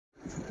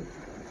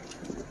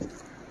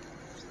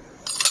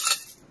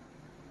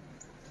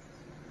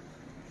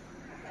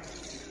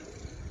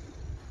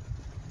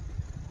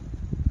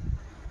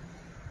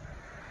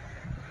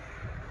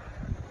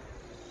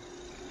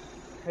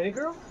Penny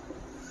girl?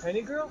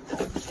 Penny girl?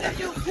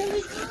 Yo,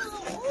 penny girl!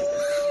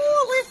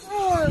 Oh, Lipper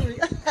ARMY!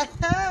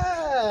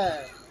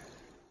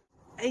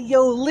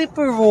 Ayo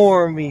Lipper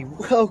ARMY!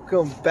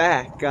 Welcome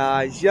back,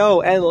 guys. Yo,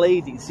 and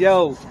ladies.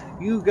 Yo,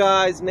 you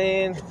guys,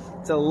 man,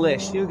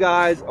 delish. You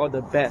guys are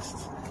the best.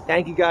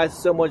 Thank you guys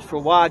so much for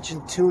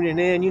watching, tuning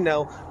in, you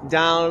know,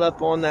 down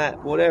up on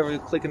that, whatever,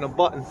 clicking a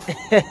button.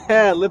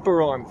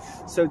 Lipper ARMY.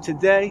 So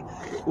today,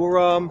 we're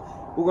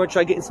gonna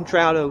try getting some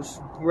troutos.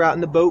 We're out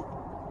in the boat.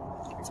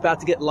 It's about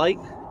to get light,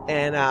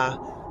 and I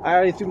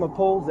already threw my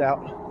poles out.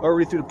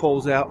 Already threw the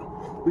poles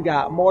out. We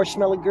got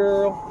Marshmallow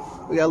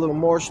Girl. We got a little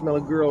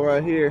Marshmallow Girl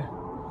right here.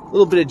 A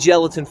little bit of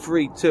gelatin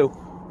free too.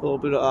 A little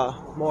bit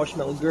of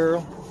Marshmallow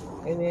Girl.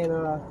 And then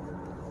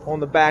on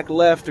the back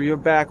left or your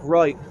back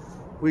right,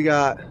 we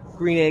got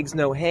green eggs,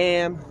 no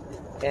ham.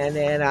 And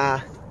then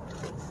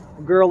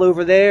girl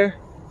over there,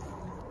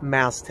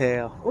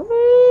 Mousetail.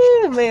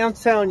 Woo, man, I'm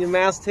telling you,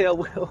 Mousetail,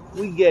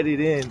 we get it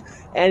in.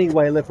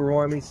 Anyway, Lipper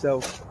ARMY,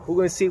 so we're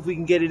going to see if we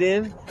can get it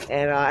in.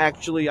 And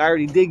actually, I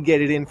already did get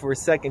it in for a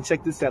second.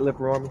 Check this out,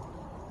 Lipper ARMY.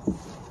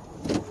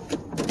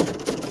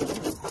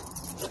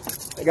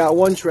 I got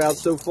one trout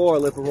so far,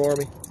 Lipper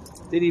ARMY.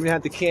 Didn't even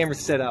have the camera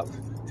set up.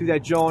 Threw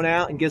that John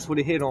out, and guess what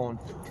it hit on?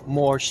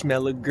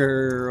 Marshmallow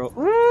Girl.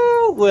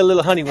 Woo! With a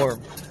little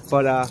honeyworm.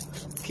 But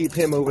keep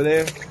him over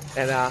there,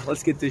 and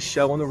let's get this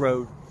show on the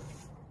road.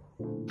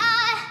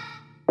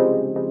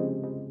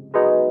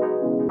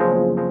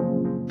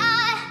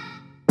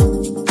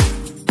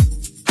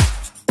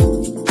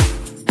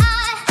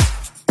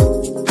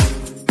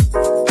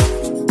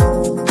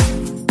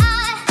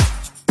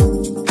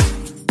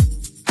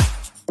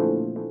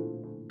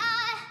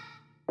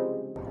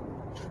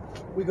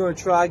 We're going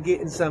to try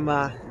getting some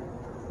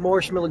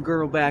Marshmallow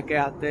Girl back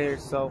out there,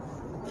 so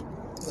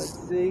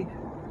let's see.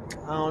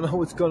 I don't know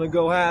what's going to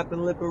go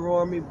happen, Lipper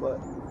ARMY, but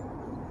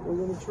we're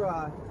going to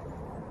try.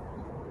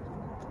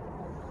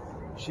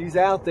 She's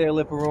out there,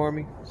 Lipper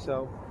ARMY,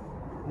 so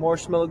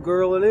Marshmallow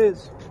Girl it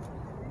is.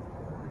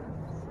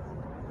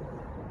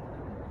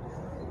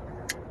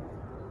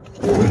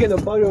 We're getting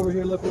a bite over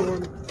here, Lipper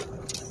ARMY.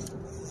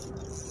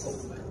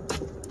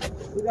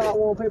 We got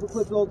one,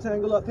 paperclip, all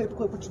tangled up.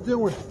 Paperclip, what you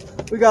doing?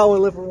 We got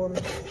one, Lipper ARMY.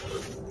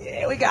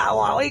 Yeah, we got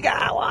one. We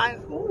got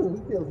one. Oh,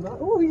 he feels nice.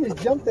 Oh, he just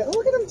jumped out. Oh,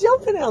 look at him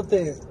jumping out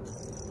there.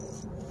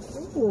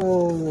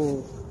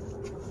 Oh,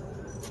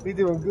 we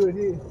doing good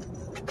here.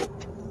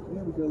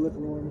 There we go,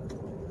 Lipper ARMY.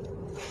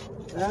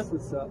 That's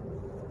what's up.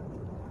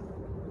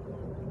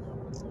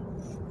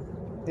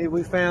 Maybe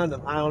we found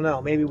him. I don't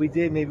know. Maybe we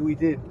did. Maybe we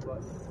didn't.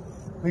 But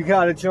we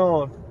got it,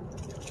 John.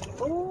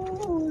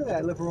 Oh, look at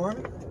that, Lipper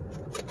ARMY.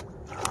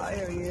 Ah,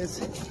 there he is.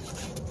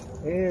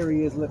 There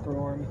he is, Lipper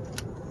ARMY.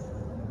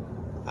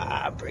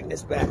 Bring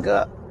this back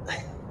up.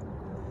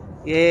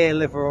 Yeah,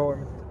 Lipper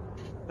ARMY.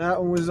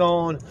 That one was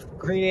on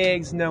green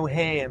eggs, no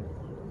ham.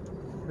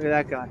 Look at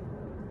that guy.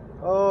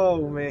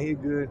 Oh, man, he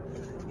good.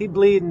 He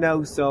bleeding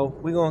though, so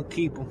we're going to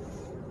keep him.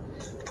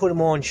 Put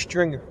him on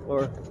stringer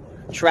or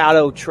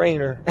TroutO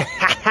trainer.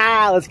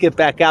 Let's get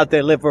back out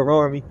there, Lipper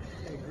ARMY.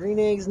 Green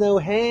eggs, no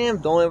ham.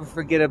 Don't ever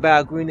forget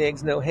about green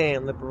eggs, no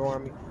ham, Lipper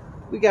ARMY.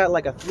 We got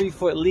like a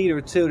 3-foot leader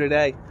too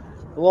today.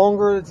 The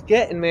longer it's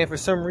getting, man, for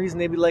some reason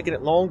they be liking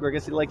it longer. I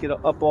guess they like it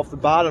up off the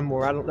bottom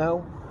more. I don't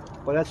know.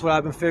 But that's what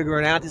I've been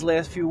figuring out these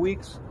last few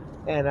weeks.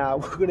 And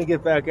we're going to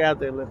get back out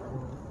there, Lipper.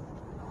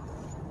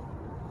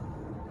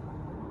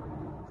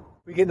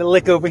 We're getting a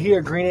lick over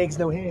here. Green eggs,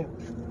 no ham.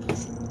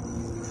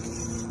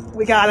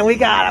 We got him. We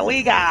got him.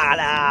 We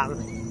got him.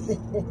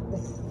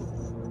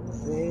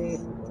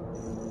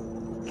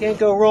 Can't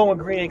go wrong with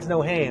green eggs,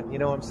 no ham. You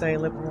know what I'm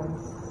saying, Lipper?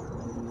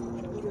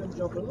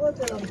 Jumping. Look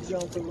at him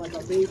jumping like a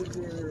baby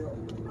girl.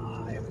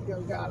 Ah, there we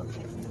go. Got him.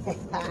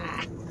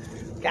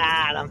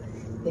 Got him.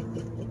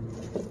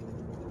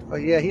 Oh,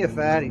 yeah, he a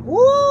fatty.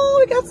 Woo,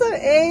 we got some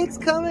eggs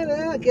coming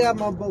out. Get out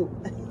my boat.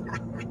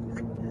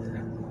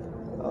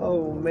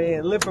 Oh,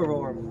 man, Lipper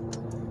ARMY.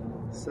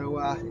 So,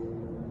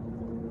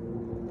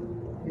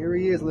 here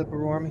he is,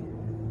 Lipper ARMY.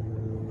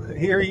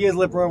 Here he is,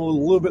 Lipper ARMY, with a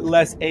little bit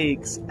less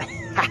eggs.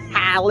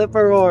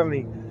 Lipper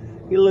ARMY.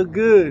 He look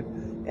good.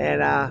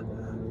 And,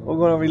 we're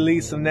going to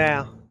release him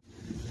now.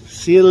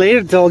 See you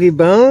later, doggy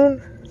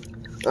bone.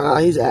 Oh,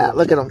 he's out.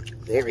 Look at him.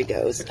 There he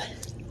goes.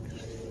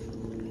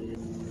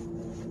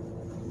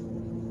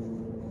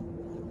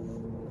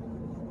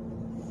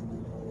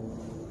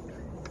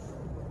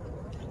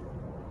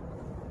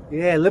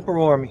 Yeah, Lipper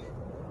ARMY.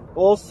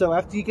 Also,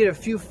 after you get a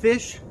few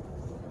fish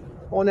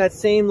on that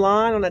same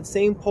line, on that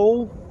same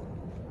pole,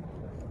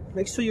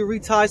 make sure you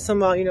retie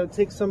some, you know,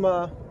 take some,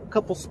 a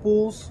couple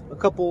spools, a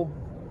couple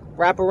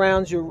wrap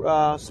around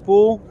your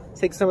spool,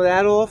 take some of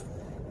that off,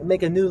 and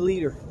make a new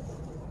leader.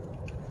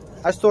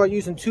 I started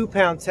using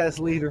 2-pound test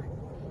leader,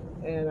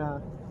 and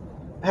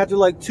after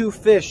like 2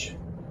 fish,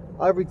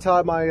 I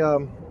retie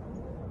my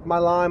my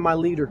line, my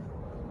leader.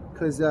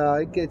 because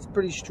it gets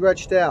pretty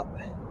stretched out.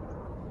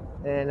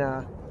 And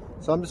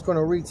so I'm just going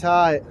to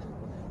retie it.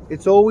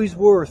 It's always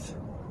worth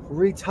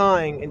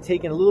retying and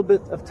taking a little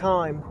bit of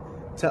time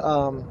to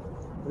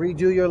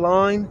redo your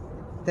line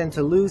than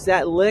to lose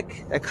that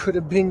lick that could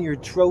have been your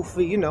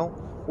trophy, you know,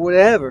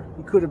 whatever.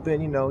 It could have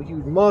been, you know,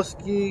 huge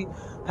muskie,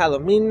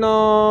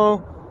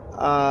 palomino,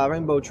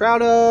 rainbow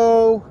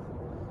trouto,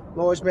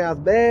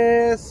 largemouth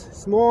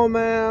bass,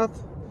 smallmouth,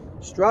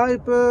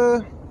 striper,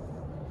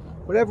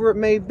 whatever it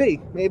may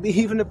be. Maybe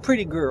even a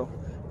pretty girl.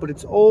 But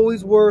it's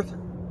always worth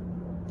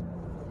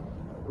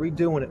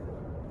redoing it.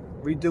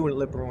 Redoing it,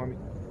 Lipper Army.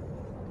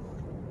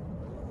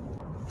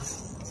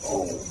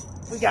 Oh,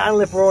 we got him,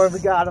 Lipper Army. We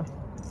got him.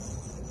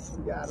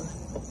 We got him.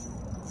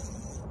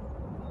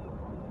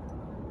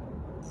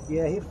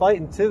 Yeah, he's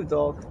fighting too,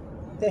 dog.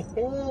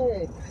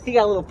 He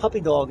got a little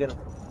puppy dog in him.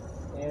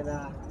 And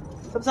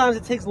sometimes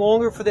it takes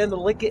longer for them to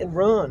lick it and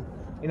run.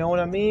 You know what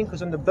I mean?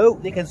 Because on the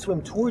boat, they can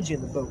swim towards you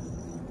in the boat.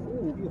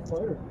 Ooh, he's a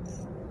fighter.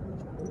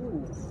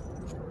 Ooh.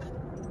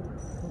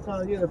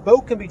 Sometimes, yeah, the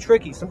boat can be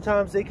tricky.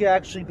 Sometimes they can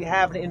actually be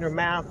having it in their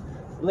mouth,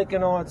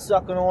 licking on it,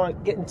 sucking on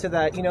it, getting to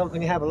that, you know,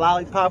 when you have a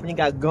lollipop and you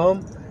got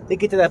gum, they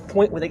get to that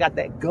point where they got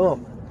that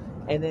gum.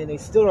 And then they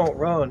still don't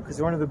run because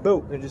they're under the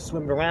boat. They're just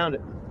swimming around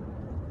it.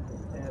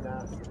 And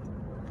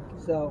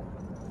so,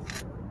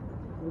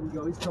 here we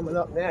go. He's coming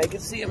up now. You can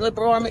see him,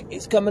 Lipper Army.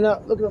 He's coming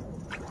up. Look at him.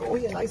 Oh,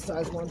 yeah, nice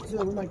size one too.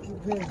 We might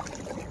keep him.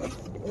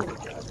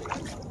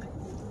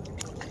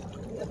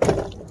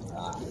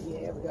 Oh,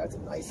 yeah, we got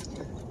some nice.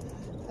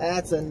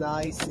 That's a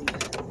nicey.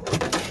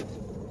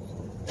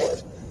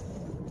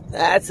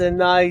 That's a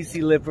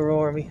nicey, Lipper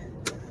Army.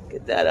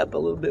 Get that up a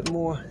little bit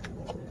more.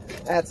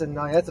 That's a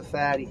nice. That's a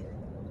fatty.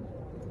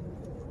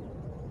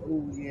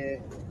 Oh yeah.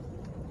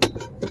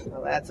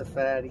 Now that's a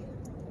fatty.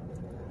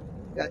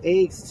 Got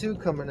eggs too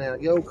coming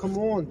out. Yo, come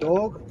on,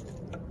 dog.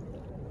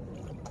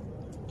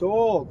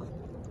 Dog.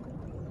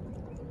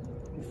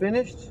 You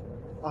finished?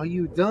 Are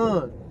you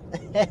done?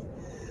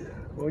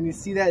 When you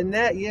see that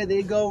net, yeah,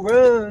 they go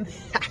run.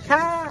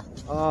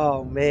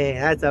 Oh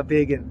man, that's a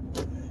big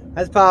one.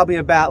 That's probably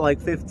about like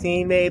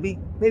 15, maybe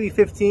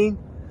 15.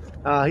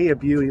 He a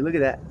beauty. Look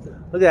at that.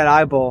 Look at that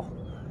eyeball.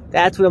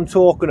 That's what I'm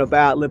talking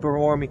about, Lipper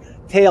Army.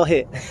 Tail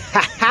hit.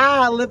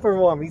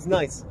 Lipper Army. He's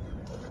nice.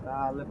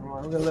 Lipper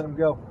Army. We're gonna let him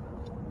go.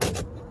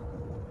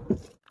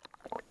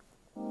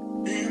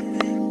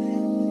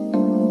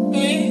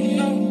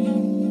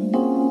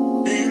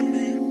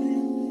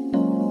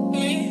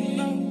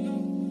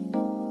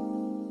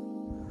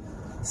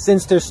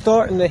 Since they're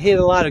starting to hit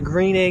a lot of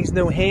green eggs,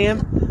 no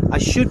ham, I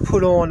should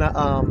put on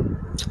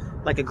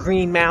like a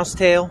green mouse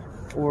tail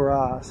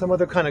or some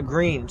other kind of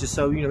green, just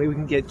so, you know, maybe we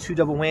can get 2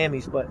 double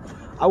whammies. But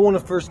I want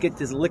to first get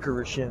this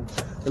licorice in.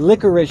 The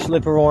licorice,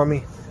 Lipper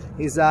Army,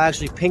 is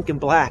actually pink and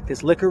black.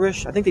 This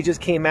licorice, I think they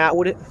just came out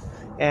with it.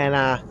 And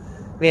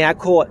man, I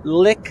call it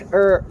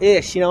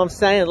liquor-ish, you know what I'm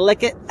saying?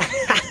 Lick it.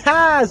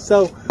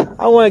 So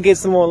I want to get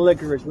some more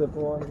licorice,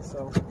 Lipper Army.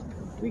 So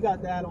we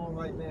got that on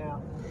right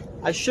now.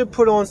 I should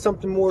put on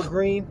something more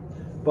green,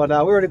 but we're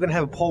already going to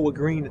have a pole with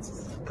green.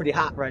 It's pretty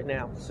hot right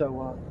now, so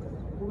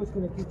we're just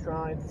going to keep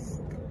trying.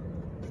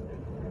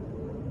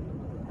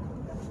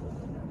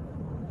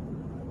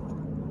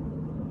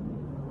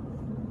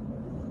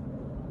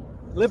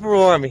 Lipper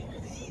Army.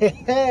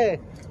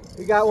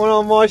 We got one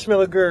on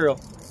Marshmellow Girl.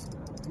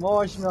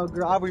 Marshmellow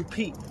Girl. I'll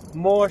repeat.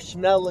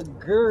 Marshmellow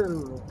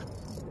Girl.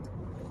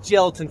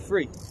 Gelatin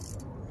free.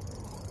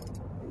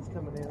 He's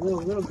coming in.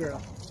 Little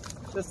girl.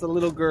 Just a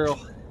little girl.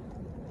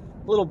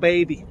 Little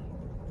baby.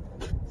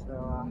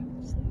 So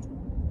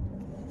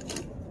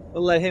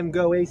we'll let him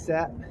go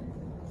ASAP.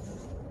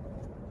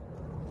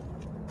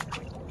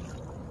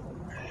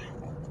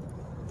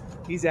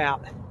 He's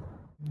out.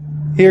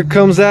 Here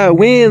comes that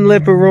wind,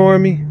 Lipper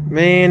Army.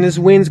 Man, this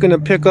wind's gonna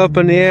pick up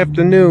in the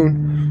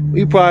afternoon.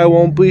 We probably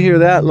won't be here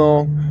that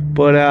long,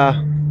 but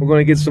we're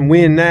gonna get some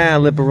wind now,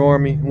 Lipper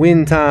Army.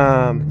 Wind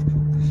time.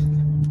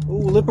 Ooh,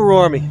 Lipper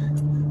Army.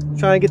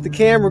 Trying to get the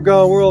camera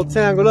going. We're all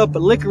tangled up,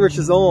 but licorice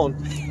is on.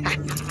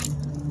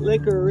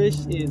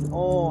 Licorice is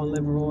on,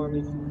 Lipper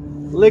Army.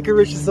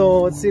 Licorice is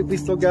on. Let's see if we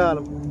still got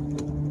him.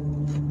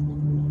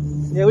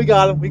 Yeah, we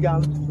got him. We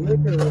got him.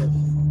 Licorice.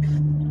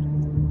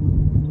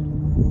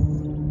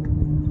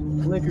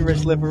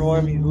 Licorice, Lipper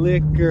Army.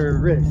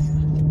 Licorice.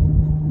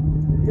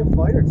 You're a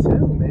fighter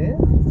too, man.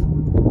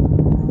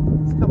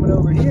 He's coming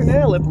over here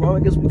now, Lipper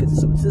Army. I guess we could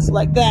just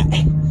like that,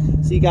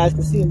 so you guys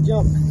can see him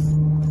jump.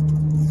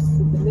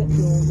 Get the net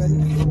going, ready.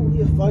 Oh,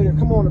 you're a fighter.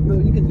 Come on,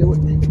 Bill. You can do it.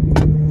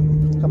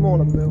 Come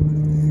on, Bill.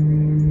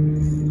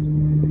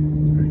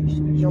 You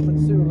should be jumping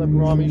soon,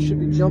 Lipper Army. You should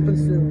be jumping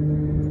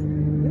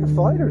soon. You're a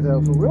fighter,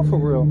 though, for real, for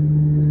real.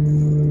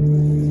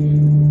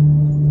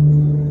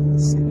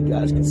 Let's see if you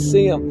guys can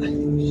see him.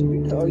 He should be,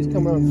 oh, he's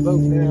coming on the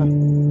boat now.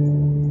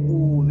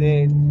 Ooh,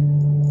 there.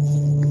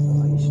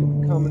 Oh, he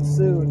should be coming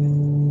soon.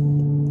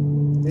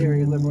 There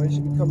he is, Lipper Army. He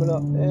should be coming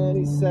up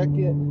any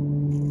second.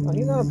 Oh,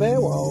 he's not a bad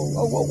one. Oh,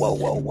 whoa, whoa, whoa,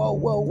 whoa, whoa,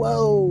 whoa,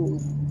 whoa.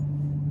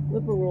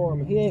 Lipper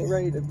Army, he ain't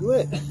ready to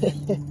quit.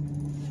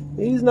 He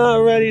He's not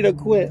ready to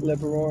quit,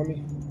 Lipper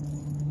Army.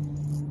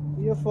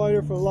 He's a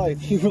fighter for life.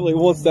 He really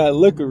wants that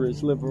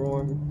licorice, Lipper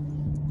Army.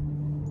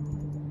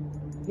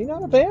 He's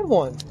not a bad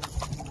one.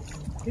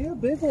 He's a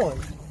big one.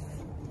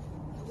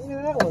 Look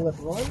at that one,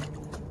 Lipper Army.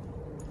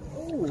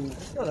 Oh,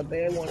 that's not a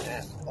bad one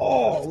at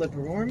all,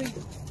 Lipper Army.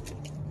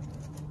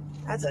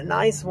 That's a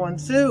nice one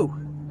too.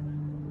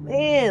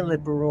 Man,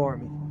 Lipper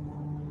Army.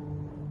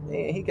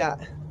 Man, he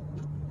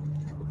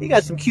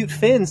got some cute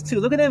fins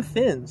too. Look at them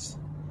fins.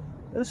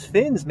 Those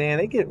fins, man,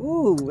 they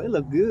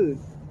look good.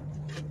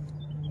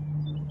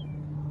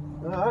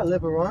 Alright,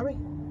 Lipper Army.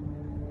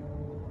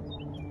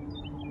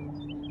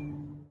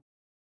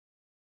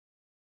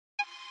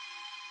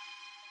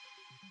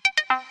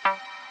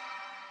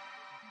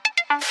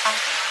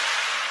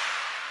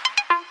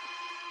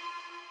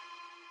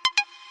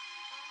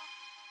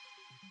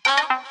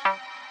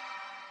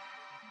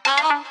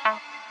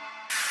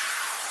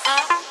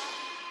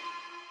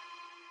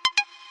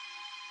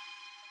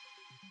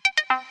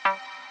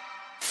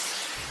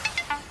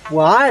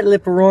 Well, alright,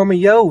 Lipper Army,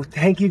 yo,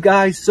 thank you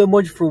guys so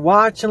much for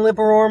watching,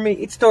 Lipper Army.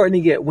 It's starting to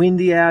get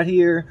windy out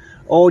here.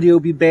 Audio will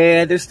be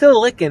bad. They're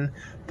still licking,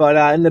 but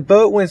in the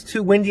boat, when it's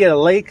too windy at a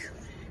lake,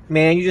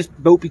 man, you just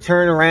boat be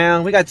turning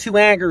around. We got 2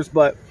 anchors,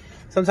 but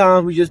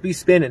sometimes we just be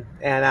spinning.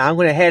 And I'm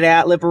going to head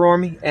out, Lipper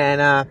Army,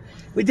 and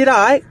we did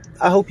alright.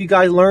 I hope you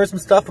guys learned some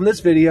stuff from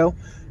this video.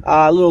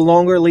 A little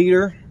longer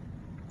leader.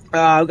 We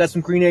got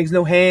some green eggs,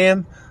 no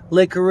ham,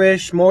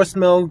 licorice,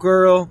 marshmallow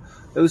girl.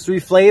 Those 3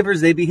 flavors,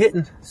 they be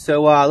hitting.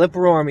 So,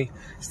 Lipper Army,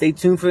 stay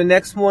tuned for the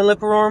next one,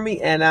 Lipper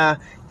Army, and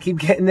keep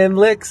getting them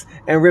licks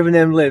and ripping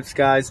them lips,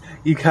 guys.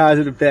 You guys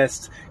are the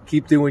best.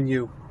 Keep doing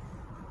you.